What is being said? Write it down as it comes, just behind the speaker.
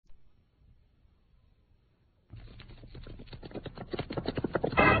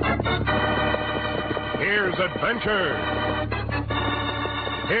Here's adventure.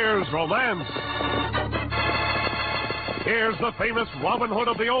 Here's romance. Here's the famous Robin Hood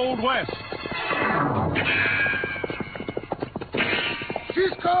of the Old West.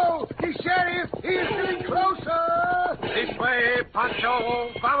 Cisco! The sheriff! He is getting closer! This way,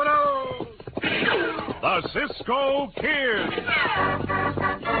 Pancho! Vámonos! The Cisco Kid.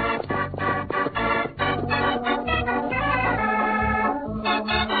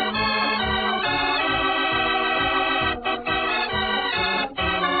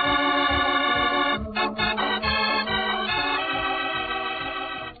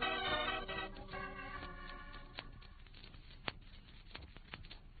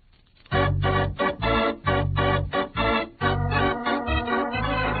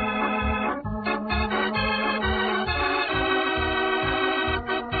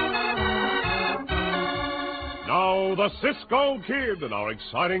 The Cisco Kid in our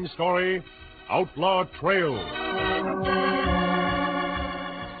exciting story, Outlaw Trail.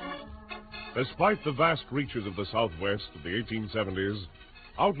 Despite the vast reaches of the Southwest of the 1870s,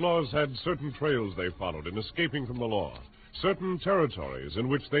 outlaws had certain trails they followed in escaping from the law, certain territories in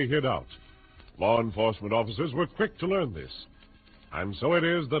which they hid out. Law enforcement officers were quick to learn this. And so it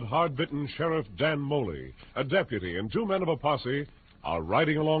is that hard-bitten Sheriff Dan Moley, a deputy, and 2 men of a posse are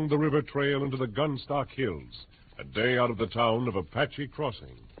riding along the river trail into the Gunstock Hills, a day out of the town of Apache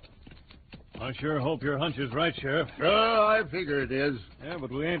Crossing. I sure hope your hunch is right, Sheriff. I figure it is. Yeah,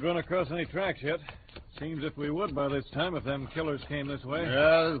 but we ain't run across any tracks yet. Seems if we would by this time if them killers came this way.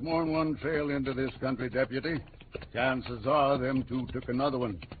 Yeah, there's more than one trail into this country, Deputy. Chances are them two took another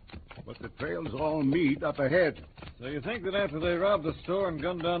one. But the trails all meet up ahead. So you think that after they robbed the store and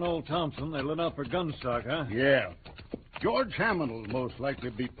gunned down old Thompson, they lit out for Gunstock, huh? Yeah. George Hammond will most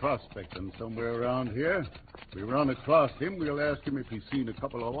likely be prospecting somewhere around here. If we run across him, we'll ask him if he's seen a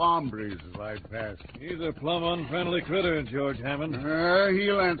couple of hombres as I'd pass. He's a plumb unfriendly critter, George Hammond.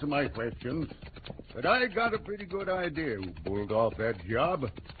 He'll answer my questions. But I got a pretty good idea who pulled off that job.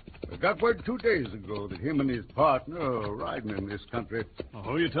 I got word 2 days ago that him and his partner are riding in this country. Oh,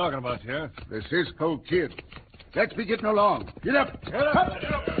 who are you talking about, Sheriff? The Cisco Kid. Let's be getting along. Get up. Get up.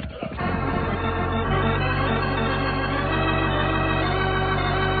 Get up.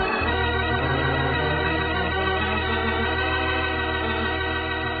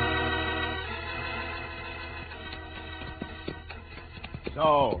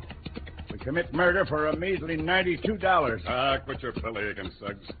 So, we commit murder for a measly $92. Quit your belly aching,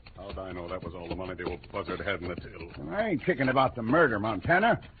 Suggs. How'd I know that was all the money the old buzzard had in the till? I ain't kicking about the murder,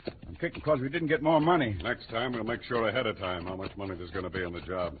 Montana. I'm kicking because we didn't get more money. Next time, we'll make sure ahead of time how much money there's going to be on the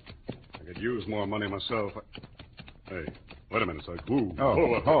job. I could use more money myself. Hey, wait a minute, Suggs. Ooh.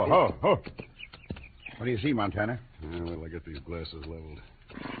 Oh. What do you see, Montana? Yeah, well, I get these glasses leveled.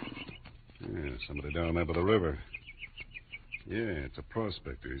 Yeah, somebody down there by the river. Yeah, it's a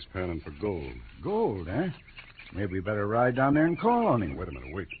prospector. He's panning for gold. Gold, eh? Maybe we better ride down there and call on him. Wait a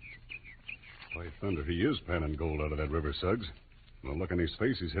minute, wait. By thunder, he is panning gold out of that river, Suggs. From the look on his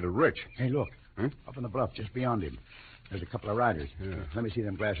face, he's hit a rich. Hey, look. Huh? Up on the bluff, just beyond him. There's a couple of riders. Yeah. Let me see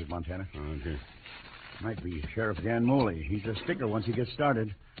them glasses, Montana. Okay. Might be Sheriff Dan Moley. He's a sticker once he gets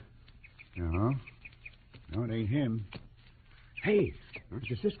started. No, it ain't him. Hey, it's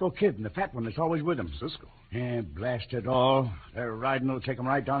the Cisco Kid and the fat one that's always with him. Cisco? Yeah, blast it all. Their riding will take them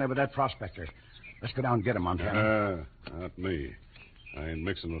right down there with that prospector. Let's go down and get him, Montana. Not me. I ain't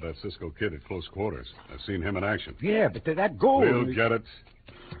mixing with that Cisco Kid at close quarters. I've seen him in action. Yeah, but that gold... We'll get it.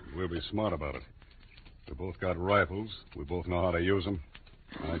 We'll be smart about it. We both got rifles. We both know how to use them.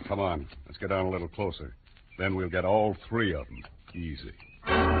 All right, come on. Let's get down a little closer. Then we'll get all 3 of them. Easy.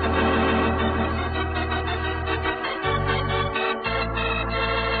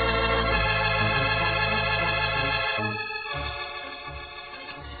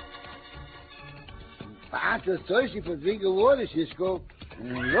 Pancho's thirsty for a drink of water, Cisco.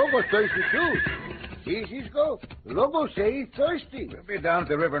 And Lobo's thirsty, too. See, Cisco? Lobo say he's thirsty. We'll be down at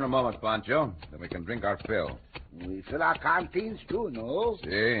the river in a moment, Pancho. Then we can drink our fill. We fill our canteens, too, no? See?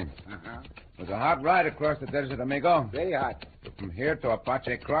 It was a hot ride across the desert, amigo. Very hot. But from here to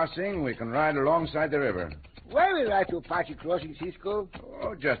Apache Crossing, we can ride alongside the river. Why we ride to Apache Crossing, Cisco?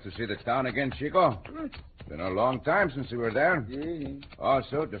 Oh, just to see the town again, Chico. Been a long time since we were there. Yeah.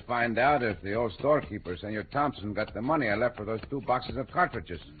 Also, to find out if the old storekeeper, Senor Thompson, got the money I left for those 2 boxes of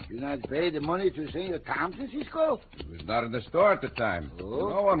cartridges. You not pay the money to Senor Thompson, Cisco? He was not in the store at the time. Oh?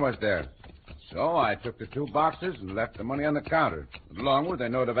 No one was there. So I took the 2 boxes and left the money on the counter, along with a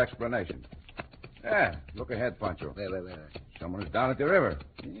note of explanation. Yeah, look ahead, Pancho. Wait. Someone is down at the river.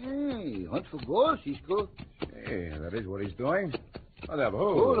 Hey, hunt for gold, Cisco. Hey, that is what he's doing. Oh,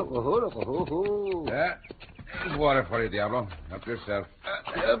 Diablo. Yeah. There's water for you, Diablo. Help yourself.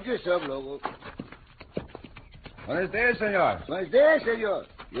 Help yourself, Lobo. Buenos dias, senor. Buenos dias, senor.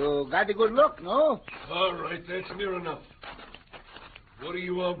 You got a good look, no? All right, that's near enough. What do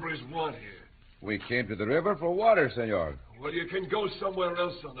you hombres want here? We came to the river for water, senor. Well, you can go somewhere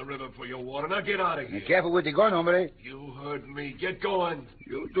else on the river for your water. Now get out of here. Be careful with the gun, hombre. You heard me. Get going.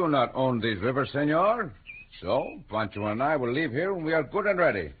 You do not own these rivers, senor. So, Pancho and I will leave here when we are good and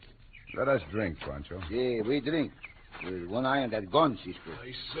ready. Let us drink, Pancho. See, we drink. With one eye on that gun, Cisco.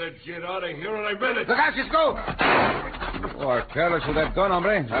 I said get out of here, and I meant it. Look out, Cisco! You are careless with that gun,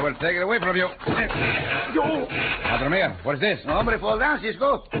 hombre. I will take it away from you. Madre mia, what is this? Hombre, fall down,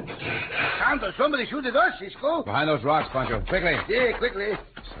 Cisco. Santo, somebody shoot at us, Cisco. Behind those rocks, Pancho. Quickly. See, quickly.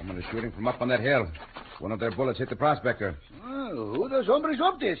 Someone is shooting from up on that hill. One of their bullets hit the prospector. Oh, who those hombres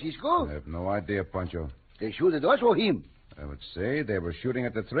up there, Cisco? I have no idea, Pancho. They shoot at us or him? I would say they were shooting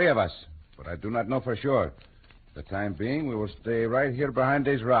at the three of us, but I do not know for sure. For the time being, we will stay right here behind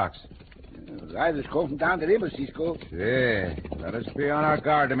these rocks. Riders come from down the river, Cisco. See, let us be on our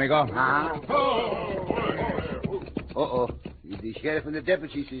guard, amigo. Uh-oh. The sheriff and the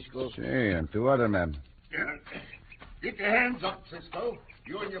deputy, Cisco. See, and two other men. Get your hands up, Cisco.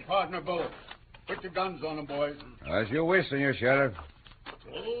 You and your partner both. Put your guns on them, boys. As you wish, Senor Sheriff.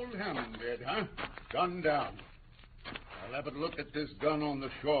 Old Hammond dead, huh? Gun down. I'll have a look at this gun on the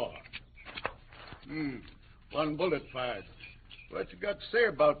shore. One bullet fired. What you got to say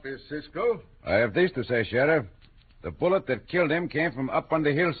about this, Cisco? I have this to say, Sheriff. The bullet that killed him came from up on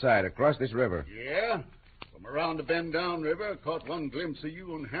the hillside across this river. Yeah? From around the bend down river, I caught one glimpse of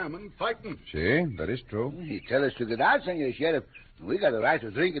you and Hammond fighting. See, that is true. He tell us to get out, Senor Sheriff. We got a right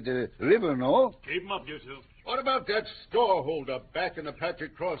to drink at the river, no? Keep 'em up, you two. What about that store holdup back in the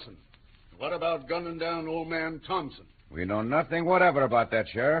Patrick Crossing? What about gunning down old man Thompson? We know nothing whatever about that,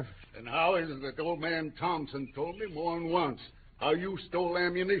 Sheriff. And how is it that old man Thompson told me more than once how you stole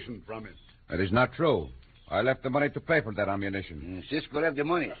ammunition from him? That is not true. I left the money to pay for that ammunition. Cisco left the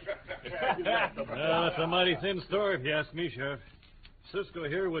money. Well, that's a mighty thin story, if you ask me, Sheriff. Cisco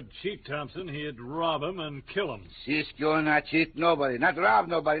here would cheat Thompson. He'd rob him and kill him. Cisco not cheat nobody, not rob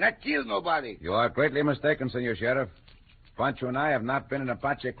nobody, not kill nobody. You are greatly mistaken, Senor Sheriff. Pancho and I have not been in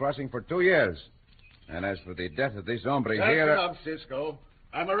Apache Crossing for 2 years. And as for the death of this hombre That's here... enough, Cisco.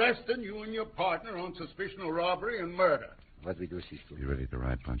 I'm arresting you and your partner on suspicion of robbery and murder. What we do, Cisco? You ready to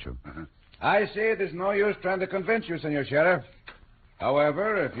ride, Pancho? Uh-huh. I see there's no use trying to convince you, Senor Sheriff.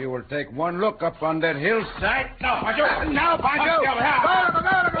 However, if you will take one look up on that hillside... No, Pancho! Now, Pancho! Go,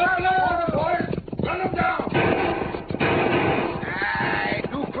 boys! Run them down!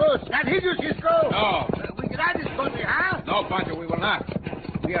 Too close. Not hit you, Cisco. No. We get out of this country, huh? No, Pancho, we will not.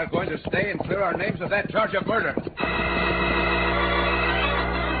 We are going to stay and clear our names of that charge of murder.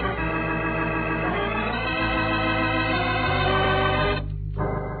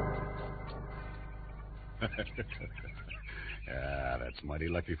 That's mighty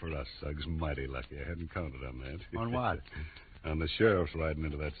lucky for us, Suggs. Mighty lucky. I hadn't counted on that. On what? On the sheriff's riding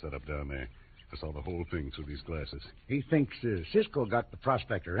into that setup down there. I saw the whole thing through these glasses. He thinks Cisco got the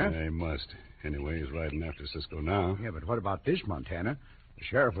prospector, huh? Yeah, he must. Anyway, he's riding after Cisco now. Yeah, but what about this, Montana? The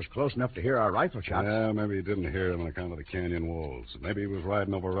sheriff was close enough to hear our rifle shots. Yeah, maybe he didn't hear it on account of the canyon walls. Maybe he was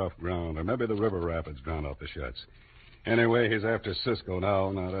riding over rough ground, or maybe the river rapids drowned out the shots. Anyway, he's after Cisco now,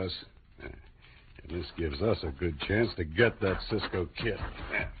 not us. And this gives us a good chance to get that Cisco kid.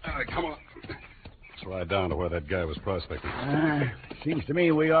 All right, come on. Let's ride down to where that guy was prospecting. Seems to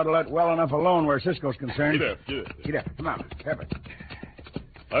me we ought to let well enough alone where Cisco's concerned. Get up. Get up. Come on. Have it.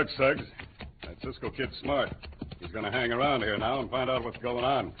 Look, Suggs. That Cisco kid's smart. He's going to hang around here now and find out what's going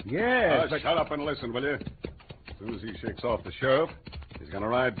on. Yeah. Shut up and listen, will you? As soon as he shakes off the sheriff, he's going to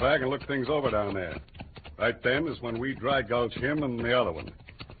ride back and look things over down there. Right then is when we dry gulch him and the other one.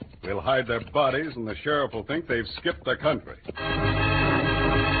 We'll hide their bodies, and the sheriff will think they've skipped the country.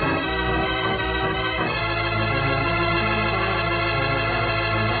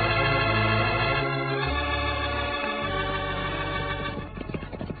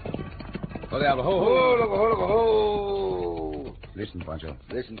 Ho, Diablo, ho. Listen, Pancho.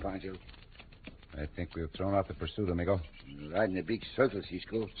 Listen, Pancho. I think we've thrown out the pursuit, amigo. We're riding a big circle,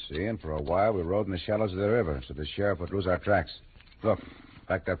 Cisco. See, and for a while we rode in the shallows of the river, so the sheriff would lose our tracks. Look,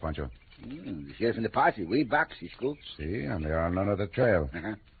 back there, Pancho. The sheriff and the party, way back, Cisco. See, and they are on another trail.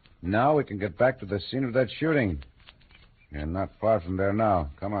 Uh-huh. Now we can get back to the scene of that shooting. You're not far from there now.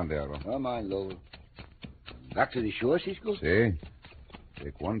 Come on, Diablo. Come on, Lowell. Back to the shore, Cisco? See?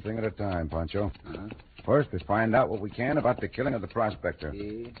 Take one thing at a time, Pancho. Uh-huh. First, we find out what we can about the killing of the prospector.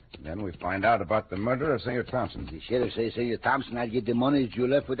 Yeah. Then we find out about the murder of Senor Thompson. The sheriff says Senor Thompson I'll get the money you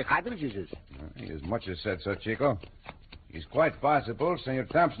left with the cartridges. He as much as said so, Chico. It's quite possible Senor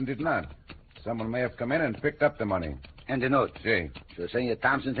Thompson did not. Someone may have come in and picked up the money. And the note. See. So Senor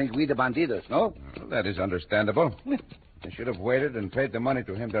Thompson thinks we the bandidos, no? Well, that is understandable. They should have waited and paid the money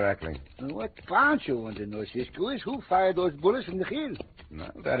to him directly. What Pancho wants to know, Cisco, is who fired those bullets from the hill. No,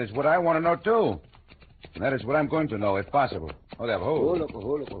 that is what I want to know, too. And that is what I'm going to know, if possible. Oh, they have a hole.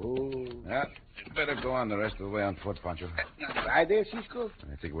 Yeah, you'd better go on the rest of the way on foot, Pancho. Right there, Cisco?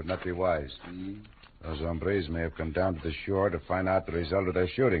 I think it would not be wise. Those hombres may have come down to the shore to find out the result of their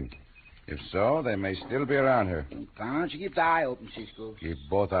shooting. If so, they may still be around here. Pancho, keep the eye open, Cisco. Keep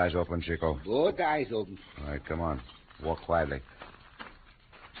both eyes open, Chico. Both eyes open. All right, come on. Walk quietly.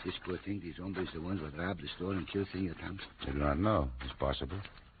 Cisco, I think these hombres are the ones that robbed the store and killed Senor Thompson. I do not know. It's possible.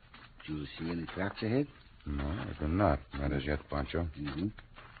 Do you see any tracks ahead? No, I do not. Not as yet, Pancho. Mm-hmm.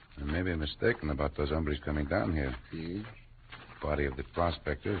 I may be mistaken about those hombres coming down here. See? The body of the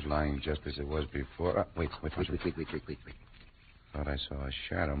prospector is lying just as it was before. Wait. Wait. Thought I saw a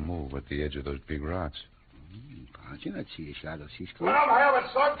shadow move at the edge of those big rocks. Pancho, I see a shadow, Cisco. Well, I have it,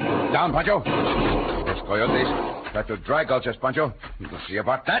 son. Down, Pancho. Those coyotes. Try to dry gulch us, Pancho. We'll see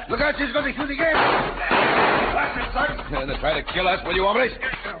about that. Look out, Cisco, they shoot again. That's it, son. They try to kill us, will you, hombres?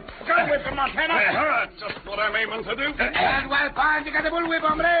 Gun whip from Montana. Just what I'm aiming to do. And well, Pancho, you got the bullwhip,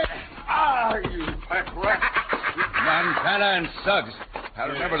 hombre. Ah, you fat rat. Montana and Suggs. I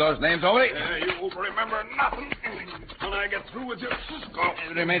remember those names, hombre. You won't remember nothing when I get through with your Cisco.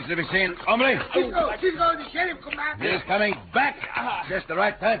 It remains to be seen. Hombre. Cisco, the sheriff come back. He is coming back. Just the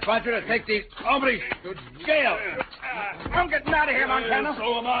right time, Pancho, to take these hombres to jail. I'm getting out of here, Montana.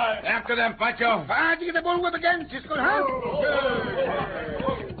 So am I. After them, Pancho. Pancho, get the bullwhip again, Cisco, huh?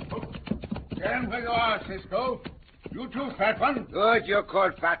 Stand where you are, Cisco. You too, fat one. Good, you're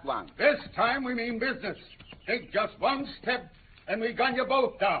called fat one. This time we mean business. Take just one step, and we gun you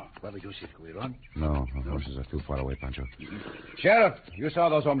both down. What we do, Cisco? We run? No, the horses are too far away, Pancho. Sheriff, you saw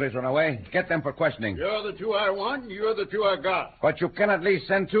those hombres run away. Get them for questioning. You're the two I want, you're the two I got. But you can at least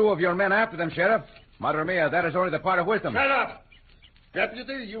send 2 of your men after them, Sheriff. Madre mia, that is only the part of wisdom. Shut up!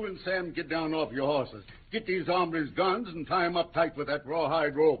 Deputy, you and Sam get down off your horses. Get these hombres' guns and tie them up tight with that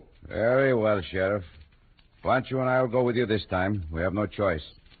rawhide rope. Very well, Sheriff. Pancho and I will go with you this time. We have no choice.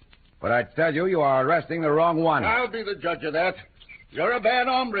 But I tell you, you are arresting the wrong one. I'll be the judge of that. You're a bad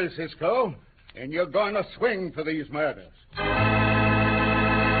hombre, Cisco, and you're going to swing for these murders.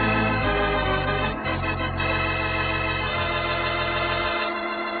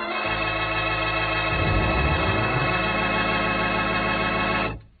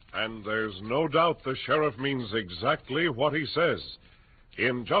 And there's no doubt the sheriff means exactly what he says.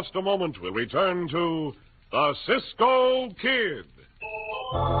 In just a moment, we'll return to the Cisco Kid.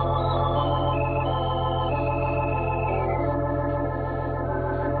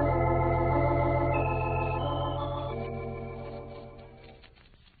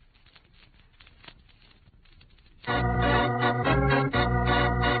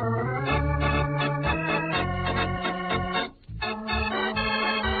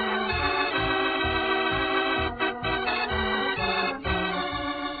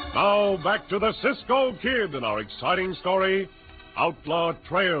 Now, back to the Cisco Kid and our exciting story, Outlaw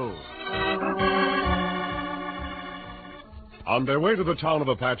Trails. On their way to the town of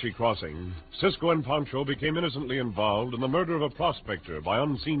Apache Crossing, Cisco and Pancho became innocently involved in the murder of a prospector by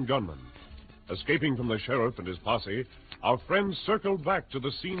unseen gunmen. Escaping from the sheriff and his posse, our friends circled back to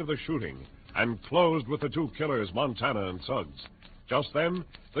the scene of the shooting and closed with the 2 killers, Montana and Suggs. Just then,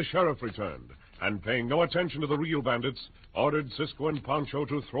 the sheriff returned, and paying no attention to the real bandits, ordered Cisco and Pancho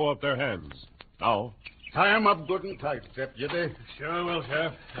to throw up their hands. Now, Tie them up good and tight, Deputy. Sure will,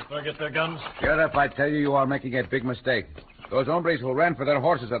 Sheriff. If I get their guns. Sheriff, I tell you, you are making a big mistake. Those hombres who ran for their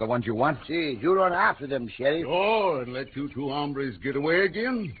horses are the ones you want. See, you run after them, Sheriff. Oh, and let you 2 hombres get away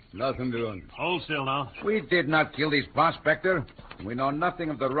again? Nothing doing. Hold still now. We did not kill this prospector. We know nothing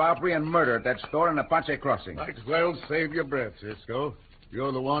of the robbery and murder at that store in Apache Crossing. Might as well save your breath, Cisco.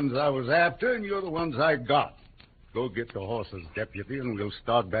 You're the ones I was after, and you're the ones I got. Go get the horses, Deputy, and we'll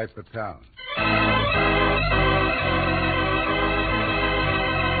start back for town.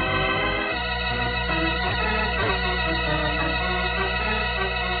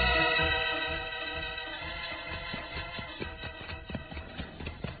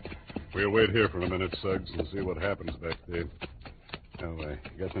 We'll wait here for a minute, Suggs, and see what happens back there. Oh, you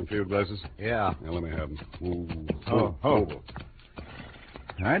got some field glasses? Yeah. Now, let me have them. Oh.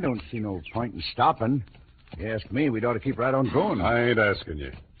 I don't see no point in stopping. You ask me, we'd ought to keep right on going. I ain't asking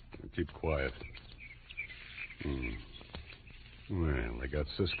you. Keep quiet. Well, they got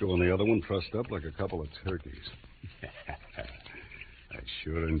Cisco and the other one trussed up like a couple of turkeys. I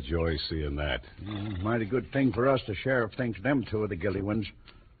sure enjoy seeing that. Mighty good thing for us the sheriff thinks them two are the guilty ones.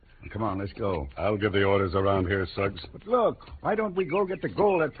 Come on, let's go. I'll give the orders around here, Suggs. But look, why don't we go get the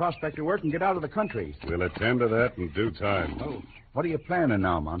gold at prospector work and get out of the country? We'll attend to that in due time. Oh, what are you planning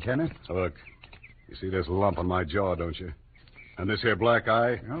now, Montana? Look, you see this lump on my jaw, don't you? And this here black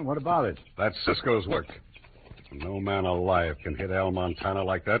eye? Well, what about it? That's Cisco's work. No man alive can hit Al Montana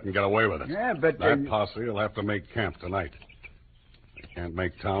like that and get away with it. Yeah, but... That posse will have to make camp tonight. They can't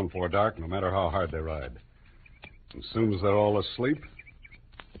make town before dark, no matter how hard they ride. As soon as they're all asleep,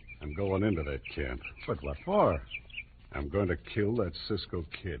 I'm going into that camp. But what for? I'm going to kill that Cisco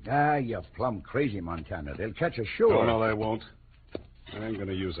kid. Ah, you're plumb crazy, Montana. They'll catch us sure. No, they won't. I ain't going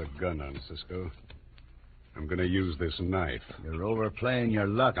to use a gun on Cisco. I'm going to use this knife. You're overplaying your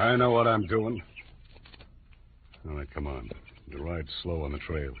luck. I know what I'm doing. All right, come on. You ride slow on the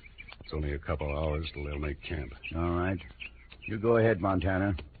trail. It's only a couple of hours till they'll make camp. All right. You go ahead,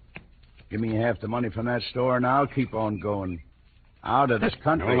 Montana. Give me half the money from that store, and I'll keep on going. Out of this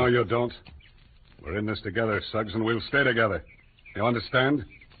country. No, you don't. We're in this together, Suggs, and we'll stay together. You understand?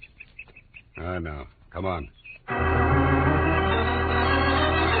 I know. Come on.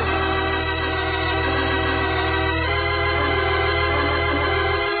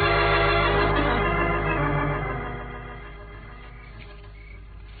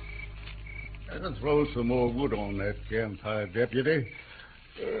 Let's throw some more wood on that campfire, Deputy.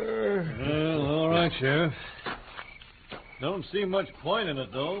 Well, all right, Sheriff. Don't see much point in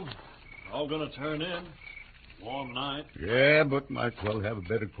it, though. All gonna turn in. Warm night. Yeah, but might as well have a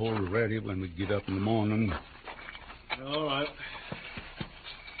bit of coal ready when we get up in the morning. All right.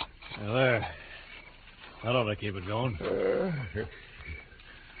 Now, there. That ought to keep it going.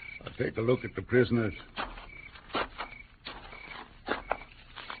 I'll take a look at the prisoners.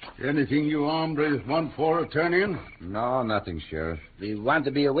 Anything you hombres want for a turn-in? No, nothing, Sheriff. We want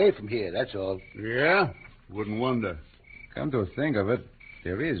to be away from here, that's all. Yeah? Wouldn't wonder. Come to think of it,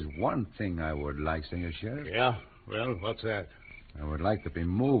 there is one thing I would like, Senor Sheriff. Yeah? Well, what's that? I would like to be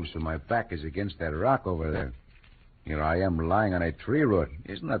moved so my back is against that rock over there. Here I am lying on a tree root.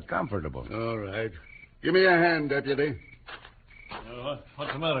 Isn't that comfortable? All right. Give me a hand, Deputy.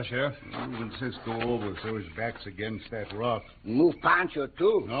 What's the matter, Sheriff? Moving Cisco over so his back's against that rock. Move Pancho,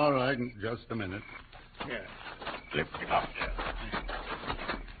 too. All right, in just a minute. Yeah. Lift it up there.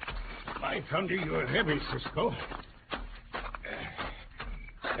 My thunder, you're heavy, Cisco.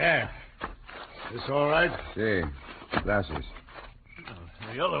 There. This all right? See, glasses.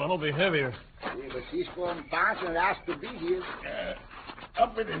 The other one will be heavier. Yeah, but Cisco and Pancho asked to be here.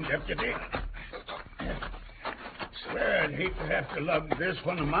 Up with him, Deputy. Swear I'd hate to have to lug this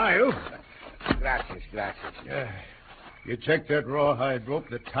one a mile. Gracias. You check that rawhide rope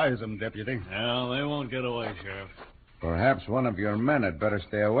that ties them, Deputy. Well, they won't get away, Sheriff. Perhaps one of your men had better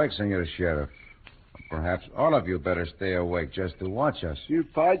stay awake, Senor Sheriff. Perhaps all of you better stay awake just to watch us. You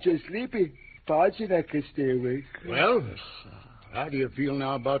Pancho sleepy. Pancho that can stay awake. Well, how do you feel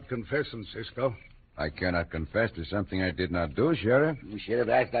now about confessing, Cisco? I cannot confess to something I did not do, Sheriff. You should have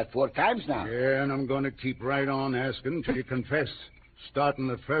asked that 4 times now. Yeah, and I'm going to keep right on asking till you confess, starting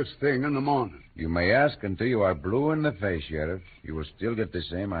the first thing in the morning. You may ask until you are blue in the face, Sheriff. You will still get the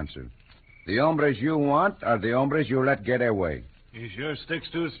same answer. The hombres you want are the hombres you let get away. He sure sticks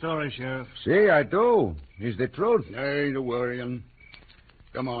to his story, Sheriff. See, I do. It's the truth. Ain't a worrying.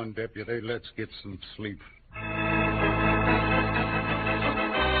 Come on, Deputy, let's get some sleep.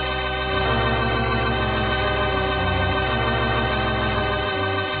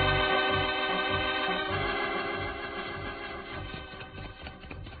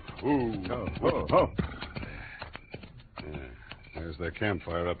 Oh. Yeah, there's their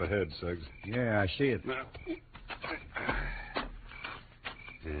campfire up ahead, Suggs. Yeah, I see it.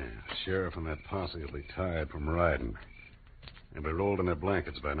 Yeah, Sheriff and that posse will be tired from riding. They'll be rolled in their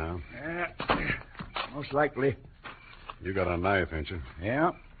blankets by now. Most likely. You got a knife, ain't you?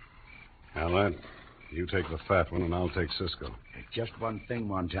 Yeah. Now, lad, you take the fat one and I'll take Cisco. Just one thing,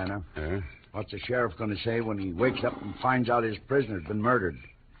 Montana. Yeah? What's the sheriff going to say when he wakes up and finds out his prisoner's been murdered?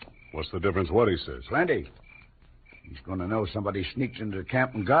 What's the difference what he says? Plenty. He's going to know somebody sneaked into the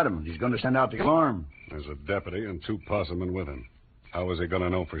camp and got him. He's going to send out the alarm. There's a deputy and 2 possemen with him. How is he going to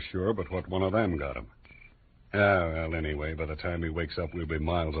know for sure but what one of them got him? Well, anyway, by the time he wakes up, we'll be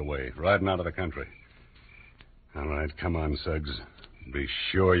miles away, riding out of the country. All right, come on, Suggs. Be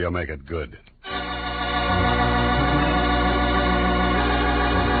sure you make it good.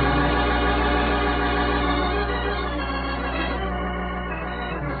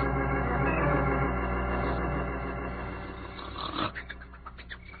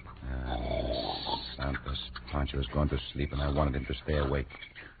 Pancho has gone to sleep, and I wanted him to stay awake.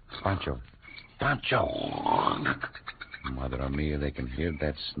 Pancho. Pancho! Mother of me, they can hear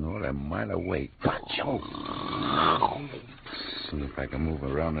that snore a mile away. Pancho! See if I can move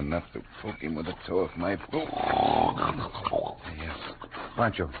around enough to poke him with the toe of my boot. Yes.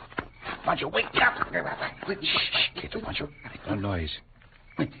 Pancho. Pancho, wake up! Shh, Quieto, Pancho. No noise.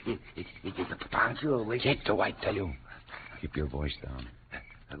 Pancho, wake up. Quieto, I tell you. Keep your voice down.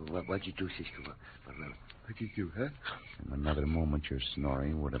 What'd you do, Cisco? What did you do, huh? In another moment, your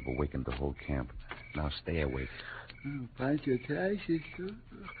snoring would have awakened the whole camp. Now stay awake. Oh, Pancho tired, Cisco.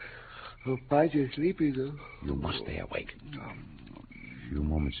 Oh, Pancho sleepy, though. You must stay awake. A few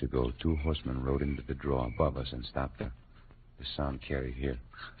moments ago, 2 horsemen rode into the draw above us and stopped there. The sound carried here.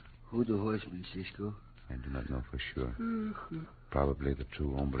 Who the horsemen, Cisco? I do not know for sure. Probably the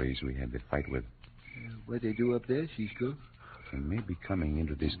 2 hombres we had the fight with. What they do up there, Cisco? They may be coming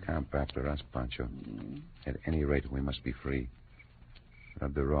into this camp after us, Pancho. At any rate, we must be free.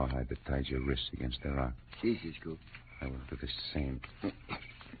 Grab the rawhide that ties your wrists against the rock. Si, Cisco. I will do the same.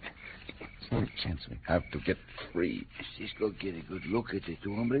 It's the chance we have to get free. Cisco, get a good look at the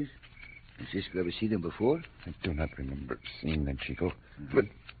 2 hombres. Has Cisco ever seen them before? I do not remember seeing them, Chico. But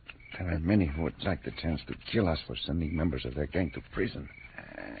there are many who would like the chance to kill us for sending members of their gang to prison.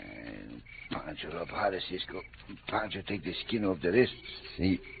 Pancho, rub harder, Cisco. Pancho, take the skin off the wrist.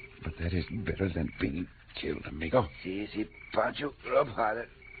 See, but that is better than being killed, amigo. Si, Pancho, rub harder.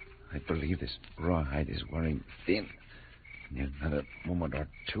 I believe this rawhide is wearing thin. In another moment or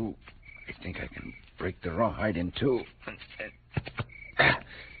two, I think I can break the rawhide in 2.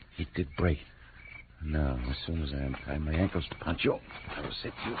 It did break. Now, as soon as I untie my ankles, Pancho, I will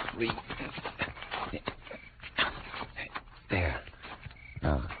set you free. There.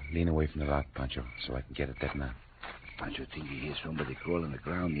 Now, lean away from the rock, Pancho, so I can get at that knot. Pancho, think he hears somebody crawl on the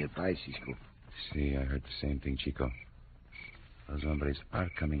ground nearby, Cisco. See, I heard the same thing, Chico. Those hombres are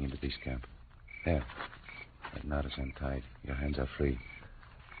coming into this camp. There. That knot is untied. Your hands are free.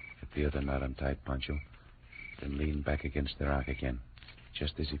 Get the other knot untied, Pancho. Then lean back against the rock again,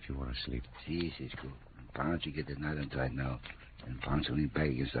 just as if you were asleep. Si, Cisco. Pancho, get the knot untied now. And Pancho lean back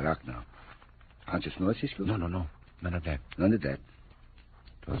against the rock now. Pancho snore, Cisco? No. None of that. None of that.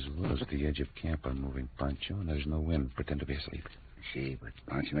 Those wolves at the edge of camp are moving, Pancho, and there's no wind. Pretend to be asleep. See, but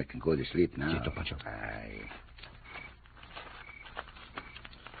Pancho can go to sleep now. Quieto, Pancho. Aye.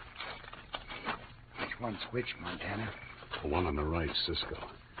 Which one's which, Montana? The one on the right, Cisco.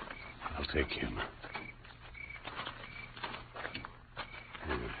 I'll take him.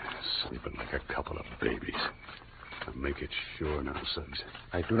 Sleeping like a couple of babies. I'll make it sure now, Suggs.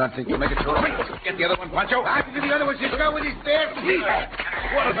 I do not think you'll make it sure. Get the other one, Pancho. After the other one, Cisco, with his bare feet.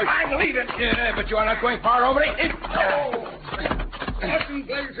 I'm leaving. Yeah, but you are not going far over it. What in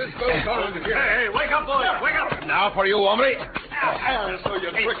blazes goes on here? Hey, wake up, boys. Wake up. Now for you, hombre. So you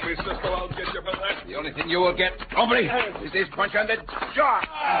tricked me, Cisco. I'll get you for that. The only thing you will get, hombre, is this punch on the jaw.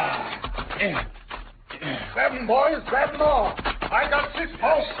 Grab 'em, boys. Grab 'em all. I got 6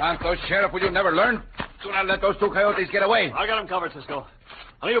 posts. Santos, Sheriff, will you never learn? Do not let those 2 coyotes get away. I got him covered, Cisco.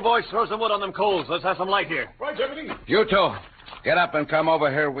 Now, you boys, throw some wood on them coals. Let's have some light here. Right, Deputy. You 2, get up and come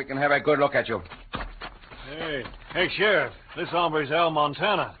over here. We can have a good look at you. Hey, Sheriff, this hombre's Al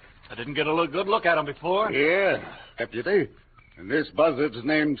Montana. I didn't get a good look at him before. Yeah, Deputy. And this buzzard's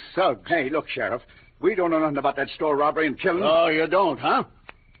named Suggs. Hey, look, Sheriff. We don't know nothing about that store robbery and killing. Oh, you don't, huh?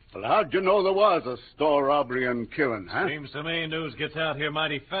 Well, how'd you know there was a store robbery and killing, huh? Seems to me news gets out here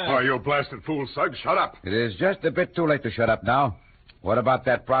mighty fast. Oh, you blasted fool, Suggs. Shut up. It is just a bit too late to shut up now. What about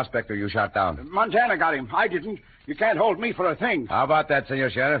that prospector you shot down? Montana got him. I didn't. You can't hold me for a thing. How about that, Senor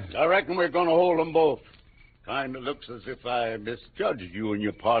Sheriff? I reckon we're going to hold them both. Kind of looks as if I misjudged you and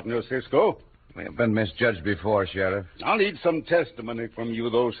your partner, Cisco. We have been misjudged before, Sheriff. I'll need some testimony from you,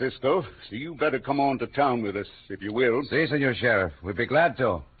 though, Cisco. So you better come on to town with us, if you will. Si, Senor Sheriff. We'd be glad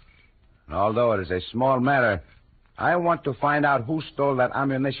to. And although it is a small matter, I want to find out who stole that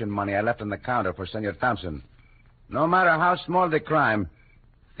ammunition money I left on the counter for Senor Thompson. No matter how small the crime,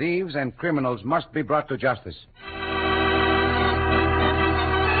 thieves and criminals must be brought to justice.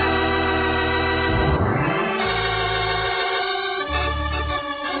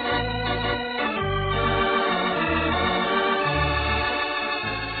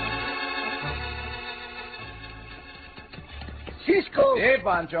 Cisco. Si,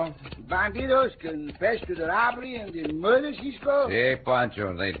 Pancho. Bandidos confessed to the robbery and the murder, Cisco? Si,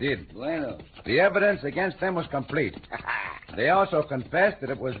 Pancho, they did. Bueno. The evidence against them was complete. They also confessed that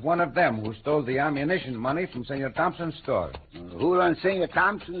it was one of them who stole the ammunition money from Senor Thompson's store. Who runs Senor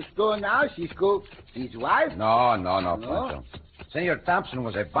Thompson's store now, Cisco? His wife? No, Pancho. Senor Thompson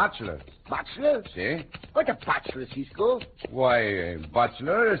was a bachelor. Bachelor? See? What a bachelor, Cisco? Why, a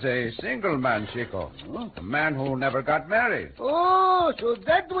bachelor is a single man, Chico. Huh? A man who never got married. Oh, so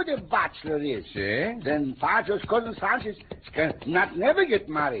that's what a bachelor is. See? Then Pancho's cousin Sanchez can not never get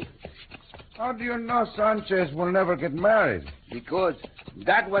married. How do you know Sanchez will never get married? Because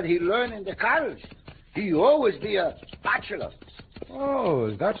that's what he learned in the college. He always be a bachelor. Oh,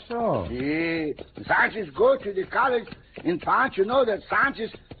 is that so? Yeah. Sanchez go to the college, and Pancho know that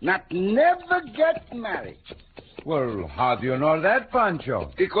Sanchez not never get married. Well, how do you know that,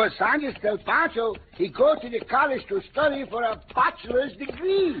 Pancho? Because Sanchez tell Pancho he go to the college to study for a bachelor's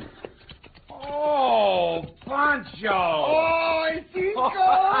degree. Oh, Pancho! Oh, Cisco!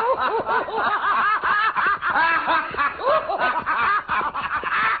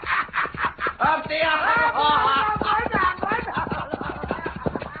 Up the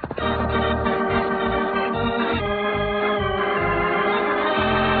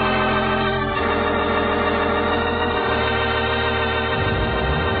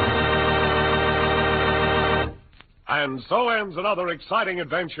And so ends another exciting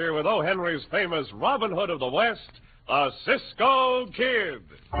adventure with O. Henry's famous Robin Hood of the West, the Cisco Kid.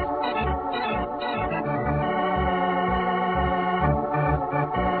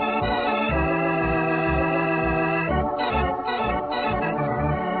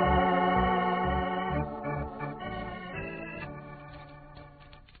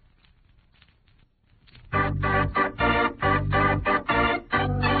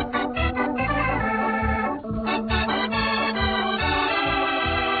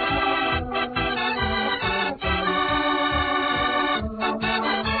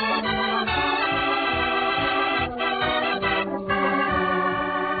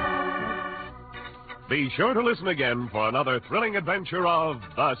 Be sure to listen again for another thrilling adventure of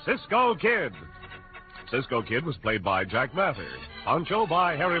the Cisco Kid. Cisco Kid was played by Jack Mather, Pancho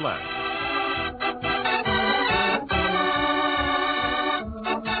by Harry Lance.